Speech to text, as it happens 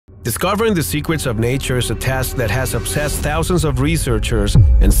Discovering the secrets of nature is a task that has obsessed thousands of researchers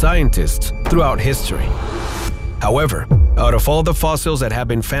and scientists throughout history. However, out of all the fossils that have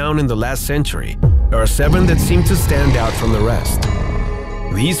been found in the last century, there are 7 that seem to stand out from the rest.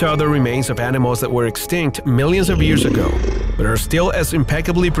 These are the remains of animals that were extinct millions of years ago, but are still as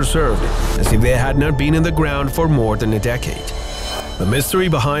impeccably preserved as if they had not been in the ground for more than a decade. The mystery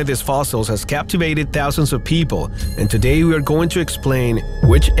behind these fossils has captivated thousands of people, and today we are going to explain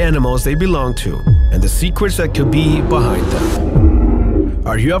which animals they belong to and the secrets that could be behind them.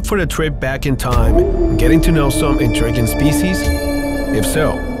 Are you up for a trip back in time and getting to know some intriguing species? If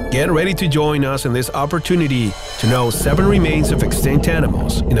so, get ready to join us in this opportunity to know 7 remains of extinct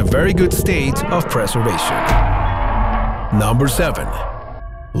animals in a very good state of preservation. Number 7.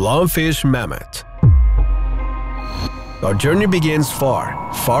 Lungfish mammoth. Our journey begins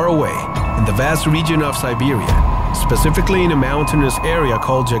far, far away in the vast region of Siberia, specifically in a mountainous area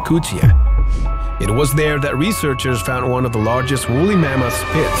called Yakutia. It was there that researchers found one of the largest woolly mammoth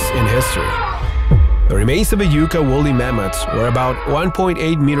pits in history. The remains of a Yucca woolly mammoths were about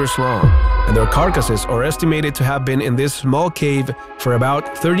 1.8 meters long, and their carcasses are estimated to have been in this small cave for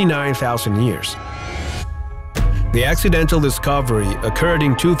about 39,000 years. The accidental discovery occurred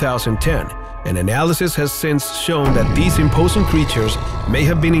in 2010, and analysis has since shown that these imposing creatures may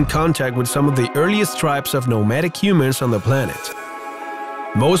have been in contact with some of the earliest tribes of nomadic humans on the planet.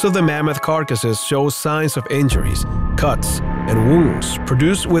 Most of the mammoth carcasses show signs of injuries, cuts, and wounds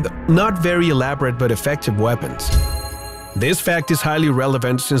produced with not very elaborate but effective weapons. This fact is highly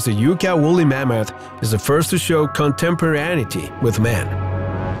relevant since the Yucca woolly mammoth is the first to show contemporaneity with man.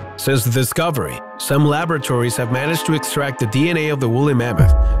 Since the discovery, some laboratories have managed to extract the DNA of the woolly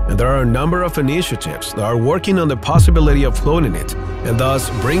mammoth, and there are a number of initiatives that are working on the possibility of cloning it and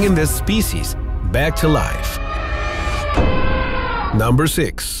thus bringing this species back to life. Number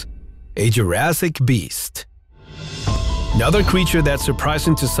 6. A Jurassic beast. Another creature that's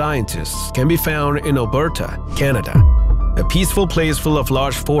surprising to scientists can be found in Alberta, Canada, a peaceful place full of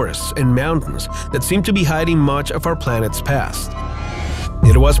large forests and mountains that seem to be hiding much of our planet's past.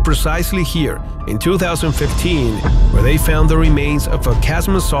 It was precisely here, in 2015, where they found the remains of a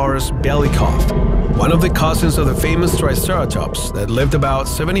Chasmosaurus bellycough, one of the cousins of the famous Triceratops that lived about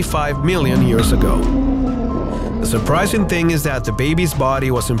 75 million years ago. The surprising thing is that the baby's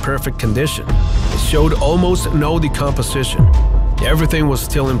body was in perfect condition. It showed almost no decomposition. Everything was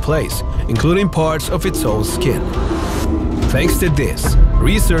still in place, including parts of its own skin. Thanks to this,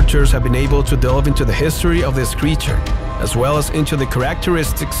 researchers have been able to delve into the history of this creature, as well as into the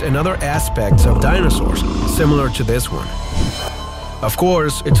characteristics and other aspects of dinosaurs similar to this one. Of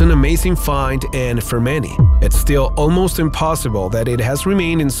course, it's an amazing find, and for many, it's still almost impossible that it has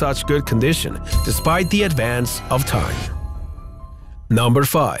remained in such good condition despite the advance of time. Number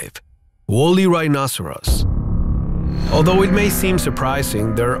 5. Woolly rhinoceros. Although it may seem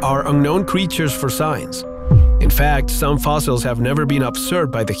surprising, there are unknown creatures for science. In fact, some fossils have never been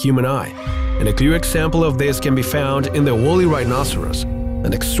observed by the human eye, and a clear example of this can be found in the woolly rhinoceros,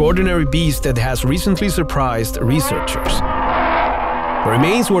 an extraordinary beast that has recently surprised researchers. The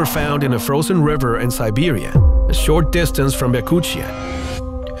remains were found in a frozen river in Siberia, a short distance from Yakutia.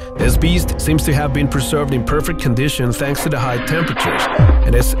 This beast seems to have been preserved in perfect condition thanks to the high temperatures,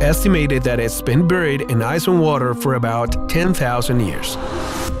 and it's estimated that it's been buried in ice and water for about 10,000 years.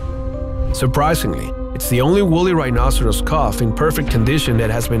 Surprisingly, it's the only woolly rhinoceros calf in perfect condition that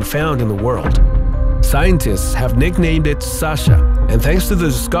has been found in the world. Scientists have nicknamed it Sasha, and thanks to the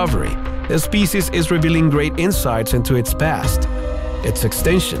discovery, this species is revealing great insights into its past, its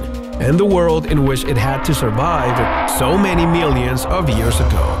extinction, and the world in which it had to survive so many millions of years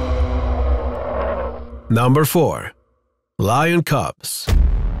ago. Number 4. Lion cubs.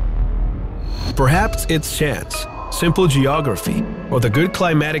 Perhaps it's chance, simple geography, or the good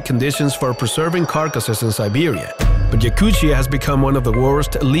climatic conditions for preserving carcasses in Siberia, but Yakutia has become one of the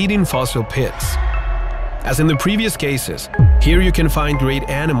world's leading fossil pits. As in the previous cases, here you can find great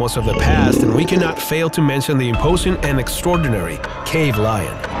animals of the past, and we cannot fail to mention the imposing and extraordinary cave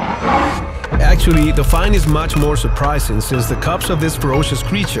lion. Actually, the find is much more surprising since the cubs of this ferocious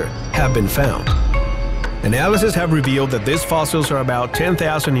creature have been found. Analysis have revealed that these fossils are about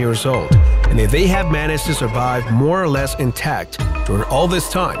 10,000 years old, and if they have managed to survive more or less intact during all this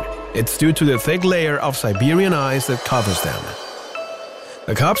time, it's due to the thick layer of Siberian ice that covers them.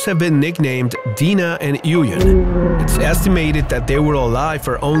 The cubs have been nicknamed Dina and Yuyan. It's estimated that they were alive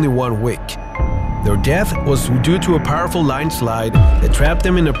for only 1 week. Their death was due to a powerful landslide that trapped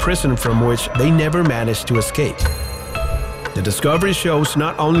them in a prison from which they never managed to escape. The discovery shows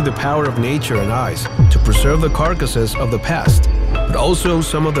not only the power of nature and ice to preserve the carcasses of the past, but also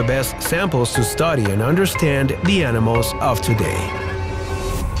some of the best samples to study and understand the animals of today.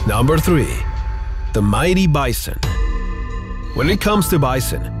 Number 3. The mighty bison. When it comes to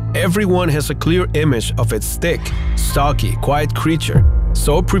bison, everyone has a clear image of its thick, stocky, quiet creature,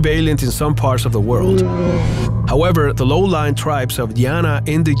 so prevalent in some parts of the world. However, the low-lying tribes of Yana,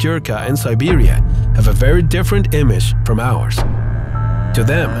 Indigirka, and Siberia have a very different image from ours. To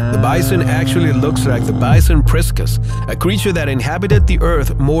them, the bison actually looks like the bison priscus, a creature that inhabited the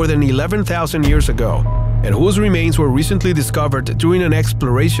earth more than 11,000 years ago, and whose remains were recently discovered during an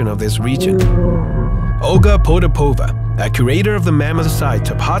exploration of this region. Olga Potapova, a curator of the mammoth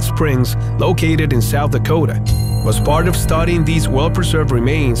site of Hot Springs located in South Dakota, was part of studying these well-preserved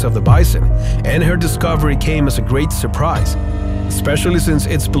remains of the bison, and her discovery came as a great surprise, especially since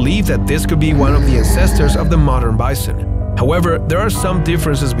it's believed that this could be one of the ancestors of the modern bison. However, there are some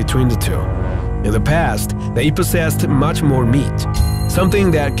differences between the two. In the past, they possessed much more meat,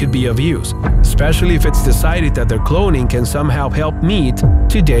 something that could be of use, especially if it's decided that their cloning can somehow help meet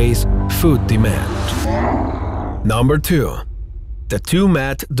today's food demand. Number 2. The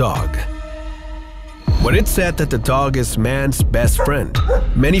two-mat dog. When it's said that the dog is man's best friend,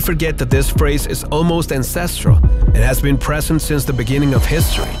 many forget that this phrase is almost ancestral and has been present since the beginning of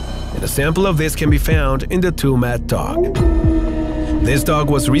history, and a sample of this can be found in the two-mat dog. This dog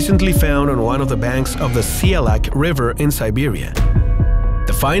was recently found on one of the banks of the Sialak River in Siberia.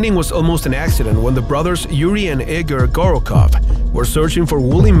 The finding was almost an accident when the brothers Yuri and Igor Gorokov were searching for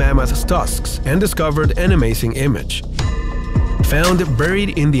woolly mammoth tusks and discovered an amazing image. Found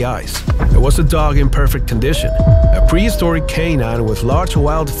buried in the ice, there was a dog in perfect condition, a prehistoric canine with large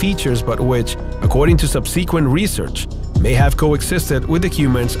wild features but which, according to subsequent research, may have coexisted with the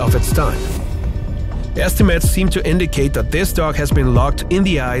humans of its time. Estimates seem to indicate that this dog has been locked in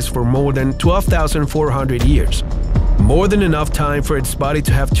the ice for more than 12,400 years, more than enough time for its body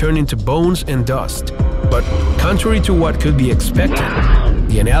to have turned into bones and dust. But contrary to what could be expected,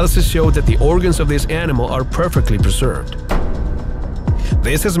 the analysis showed that the organs of this animal are perfectly preserved.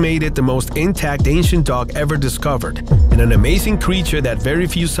 This has made it the most intact ancient dog ever discovered, and an amazing creature that very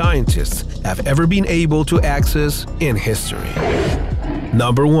few scientists have ever been able to access in history.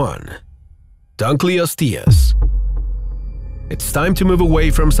 Number 1. Dunkleosteus. It's time to move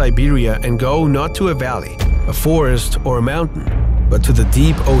away from Siberia and go not to a valley, a forest, or a mountain, but to the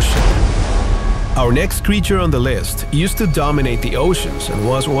deep ocean. Our next creature on the list used to dominate the oceans and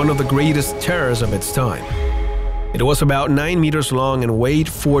was one of the greatest terrors of its time. It was about 9 meters long and weighed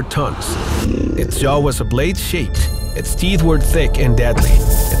 4 tons. Its jaw was a blade-shaped, its teeth were thick and deadly,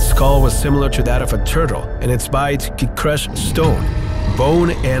 its skull was similar to that of a turtle, and its bite could crush stone,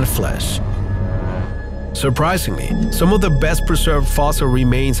 bone, and flesh. Surprisingly, some of the best-preserved fossil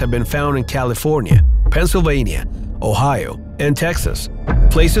remains have been found in California, Pennsylvania, Ohio, and Texas,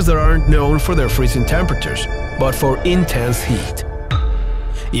 places that aren't known for their freezing temperatures, but for intense heat.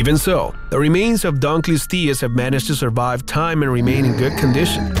 Even so, the remains of Dunkleosteus have managed to survive time and remain in good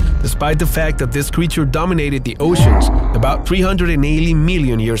condition, despite the fact that this creature dominated the oceans about 380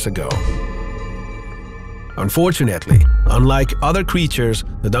 million years ago. Unfortunately, unlike other creatures,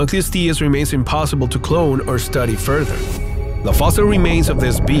 the Dunkleosteus remains impossible to clone or study further. The fossil remains of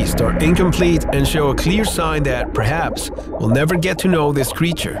this beast are incomplete and show a clear sign that perhaps we'll never get to know this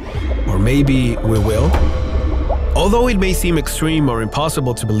creature, or maybe we will? Although it may seem extreme or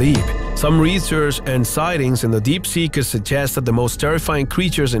impossible to believe, some research and sightings in the deep sea could suggest that the most terrifying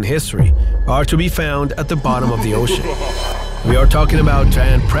creatures in history are to be found at the bottom of the ocean. We are talking about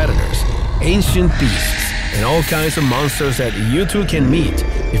giant predators, ancient beasts, and all kinds of monsters that you too can meet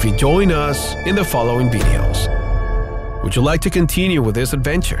if you join us in the following videos. Would you like to continue with this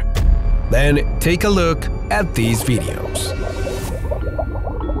adventure? Then take a look at these videos.